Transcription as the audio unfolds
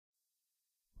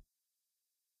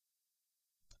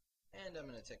And I'm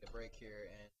going to take a break here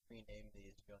and rename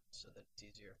these joints so that it's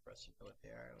easier for us to know what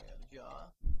they are. We have jaw,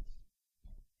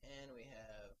 and we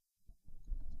have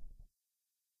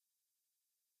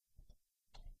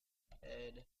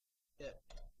head, hip.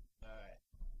 Alright.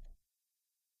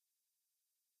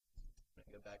 I'm going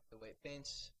to go back to the weight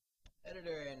paints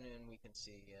editor, and then we can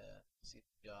see the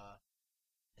jaw,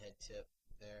 head tip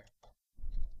there.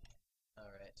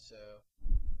 Alright, so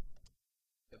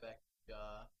go back to the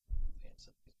jaw, paint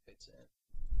some of these weights in,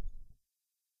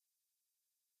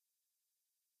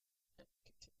 and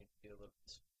continue to do a little bit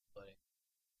of splitting.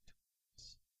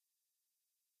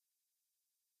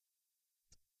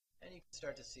 And you can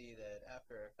start to see that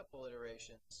after a couple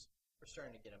iterations, we're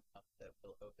starting to get a mouth that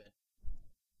will open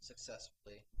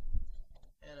successfully.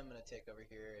 And I'm going to take over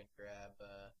here and grab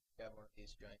one of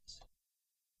these joints,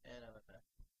 and I'm going to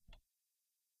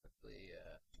quickly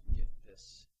get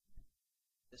this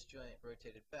joint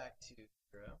rotated back to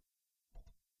 0,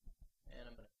 and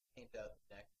I'm going to paint out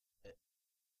the neck bit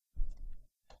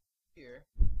here,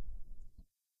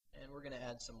 and we're going to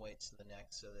add some weights to the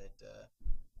neck so that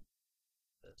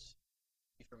those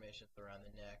deformations around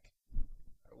the neck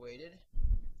are weighted.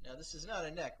 Now this is not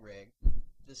a neck rig.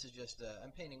 This is just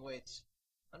I'm painting weights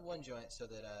on one joint so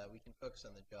that we can focus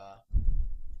on the jaw.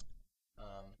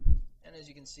 And as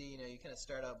you can see, you kind of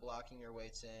start out blocking your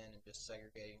weights in and just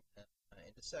segregating them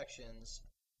into sections,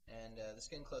 and the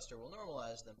skin cluster will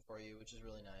normalize them for you, which is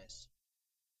really nice.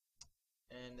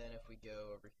 And then if we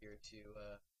go over here to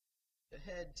the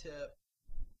head tip,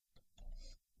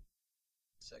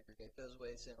 segregate those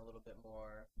weights in a little bit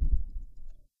more.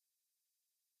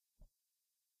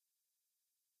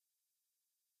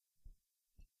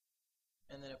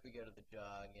 And then if we go to the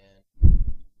jaw again,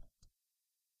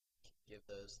 give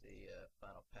those the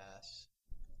final pass.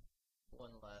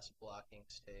 One last blocking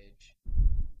stage.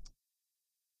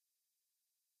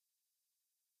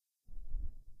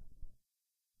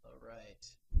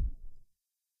 Alright.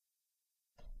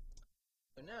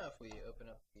 So now if we open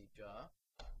up the jaw,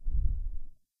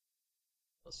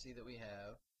 we'll see that we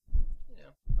have,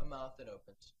 a mouth that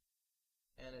opens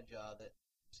and a jaw that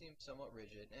seems somewhat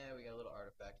rigid. And we got a little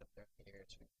artifact up there here,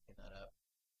 so we can clean that up.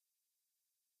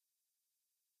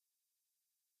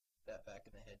 That back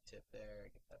in the head tip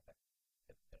there, get that back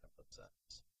in the head on both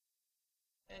sides.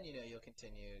 And you'll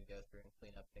continue to go through and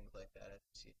clean up things like that as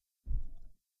you see.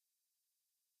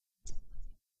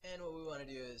 And what we want to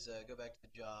do is go back to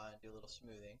the jaw and do a little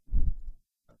smoothing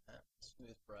on that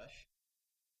smooth brush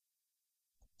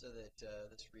so that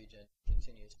this region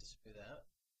continues to smooth out.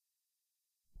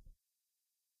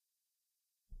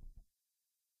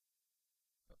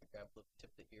 Grab a little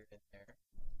tip of the ear in there.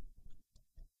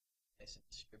 Nice and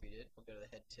distributed. We'll go to the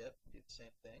head tip and do the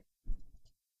same thing.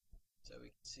 So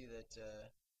we can see that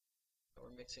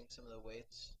we're mixing some of the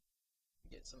weights.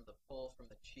 We get some of the pull from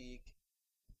the cheek,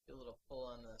 get a little pull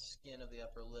on the skin of the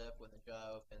upper lip when the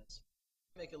jaw opens,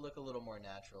 make it look a little more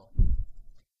natural.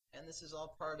 And this is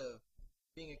all part of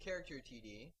being a character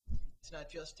TD. It's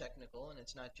not just technical and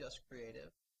it's not just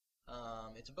creative.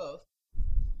 It's both.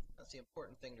 That's the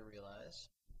important thing to realize.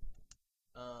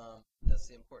 That's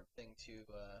the important thing to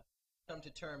come to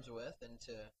terms with and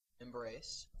to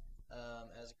embrace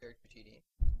as a character TD.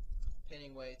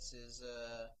 Painting weights is,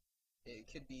 it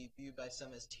could be viewed by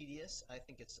some as tedious. I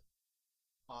think it's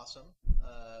awesome.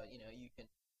 You can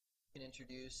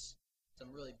introduce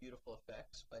some really beautiful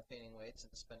effects by painting weights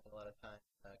and spending a lot of time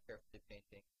carefully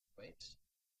painting weights.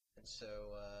 And so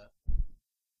I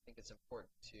think it's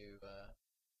important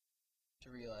to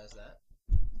realize that.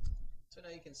 So now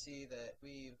you can see that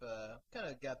we've kind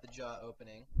of got the jaw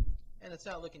opening, and it's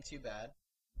not looking too bad.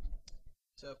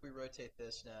 So if we rotate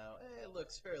this now, it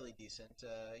looks fairly decent,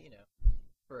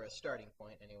 for a starting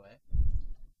point anyway.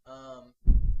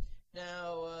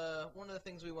 Now, one of the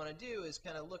things we want to do is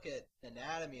kind of look at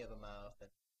anatomy of a mouth, and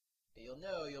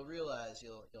you'll realize,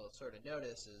 you'll sort of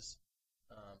notice is,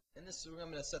 and I'm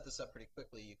going to set this up pretty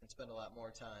quickly. You can spend a lot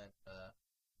more time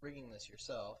rigging this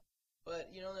yourself.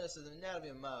 But you'll notice that the anatomy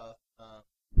of the mouth,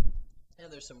 and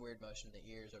there's some weird motion in the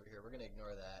ears over here. We're going to ignore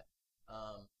that.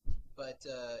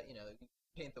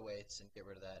 Paint the weights and get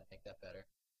rid of that and make that better.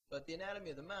 But the anatomy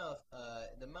of the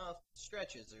mouth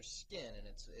stretches. There's skin, and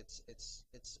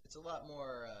it's a lot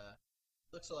more,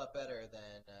 looks a lot better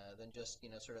than just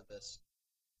sort of this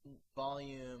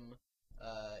volume.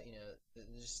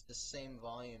 Just the same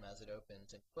volume as it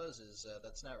opens and closes.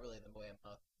 That's not really the way a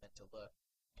mouth is meant to look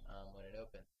when it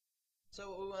opens. So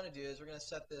what we want to do is we're going to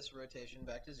set this rotation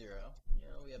back to 0.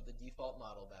 We have the default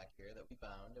model back here that we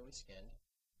bound and we skinned.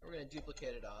 And we're going to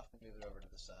duplicate it off and move it over to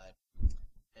the side.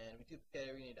 And we duplicate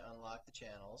it, we need to unlock the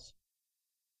channels.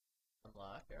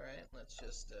 unlock. All right, let's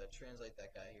just translate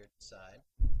that guy here to the side.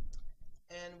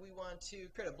 And we want to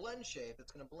create a blend shape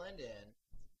that's going to blend in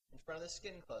front of the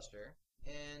skin cluster.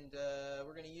 And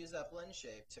we're going to use that blend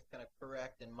shape to kind of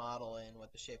correct and model in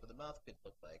what the shape of the mouth could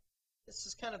look like. This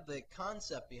is kind of the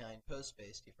concept behind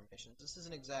post-space deformations. This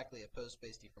isn't exactly a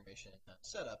post-space deformation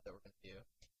setup that we're going to do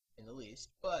in the least,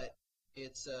 but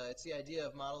it's the idea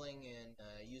of modeling and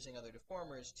using other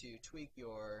deformers to tweak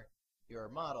your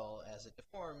model as it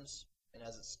deforms and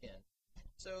as it's skinned.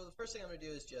 So the first thing I'm going to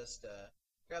do is just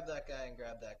grab that guy and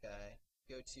grab that guy.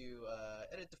 Go to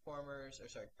edit deformers, or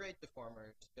sorry, create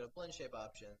deformers. Go to blend shape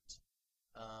options.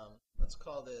 Let's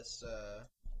call this.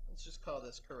 Let's just call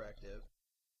this corrective.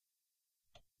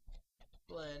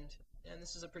 Blend, and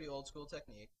this is a pretty old school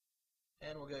technique.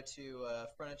 And we'll go to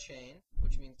front of chain,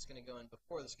 which means it's going to go in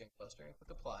before the skin cluster, and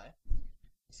click apply.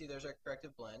 You see there's our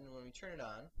corrective blend, and when we turn it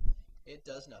on, it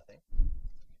does nothing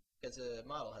because the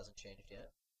model hasn't changed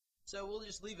yet. So we'll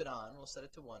just leave it on. We'll set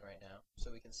it to 1 right now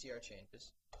so we can see our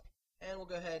changes. And we'll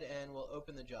go ahead and we'll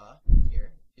open the jaw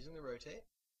here using the rotate.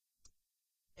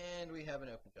 And we have an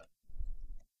open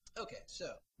jaw. Okay,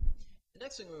 so the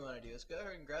next thing we want to do is go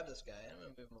ahead and grab this guy. I'm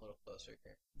going to move him a little closer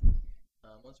here.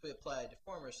 Once we apply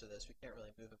deformers to this, we can't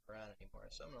really move him around anymore.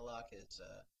 So I'm going to lock his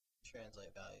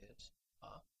translate values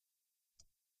off.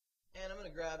 And I'm going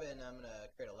to grab it and I'm going to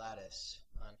create a lattice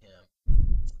on him.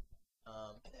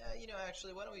 You know,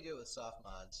 actually, why don't we do it with soft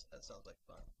mods? That sounds like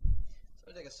fun. So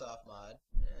I'm going to take a soft mod,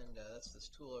 and that's this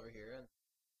tool over here, and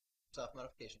soft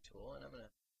modification tool, and I'm going to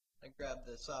grab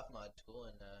the soft mod tool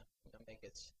and you know, make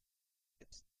its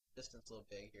distance a little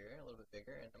big here, a little bit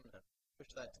bigger, and I'm going to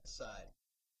push that to the side.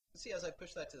 You see, as I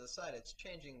push that to the side, it's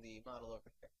changing the model over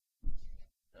here.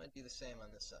 I'm going to do the same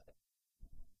on this side.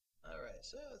 Alright,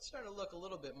 so it's starting to look a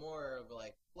little bit more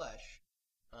like flesh.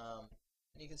 And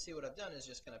you can see what I've done is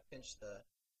just kind of pinch the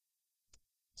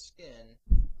skin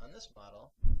on this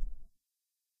model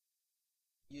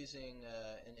using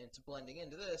and it's blending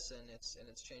into this, and it's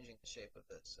changing the shape of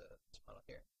this model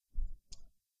here.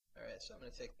 All right, so I'm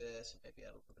going to take this and maybe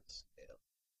add a little bit of scale.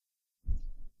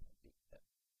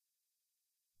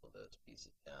 Pull those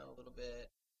pieces down a little bit,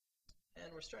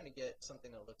 and we're starting to get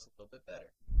something that looks a little bit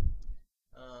better.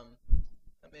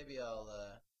 Maybe I'll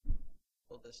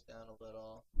pull this down a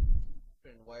little.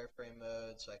 Put it in wireframe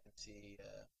mode so I can see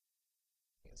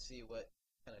what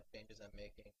kind of changes I'm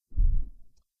making.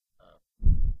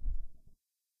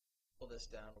 Pull this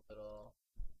down a little.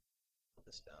 Pull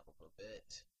this down a little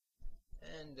bit,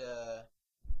 and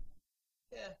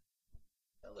yeah,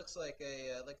 that looks like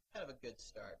a kind of a good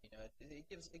start. You know, it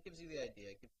gives you the idea,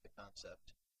 it gives you the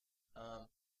concept.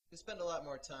 You spend a lot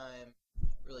more time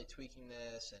really tweaking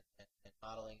this and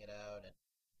modeling it out, and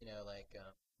you know, like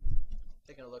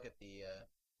taking a look at the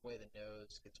way the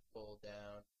nose gets pulled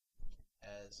down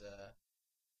as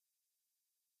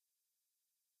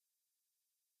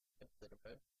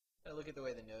look at the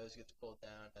way the nose gets pulled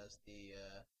down as the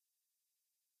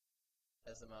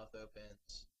mouth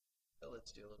opens. So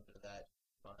let's do a little bit of that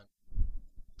fun.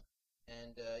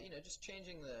 And you know, just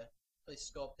changing really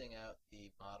sculpting out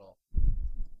the model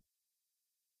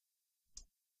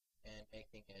and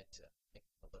making it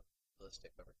look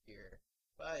realistic over here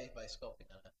by sculpting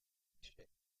on a shape.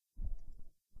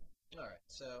 All right,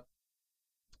 so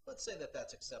let's say that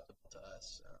that's acceptable to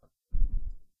us,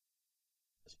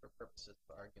 just for purposes of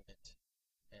argument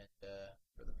and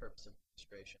for the purpose of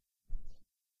demonstration.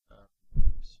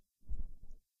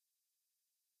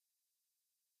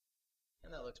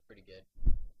 And that looks pretty good.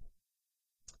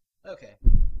 Okay,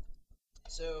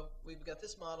 so we've got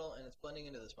this model and it's blending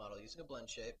into this model using a blend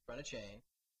shape, front of chain.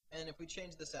 And if we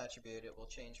change this attribute, it will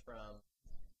change from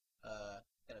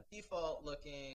kind of default looking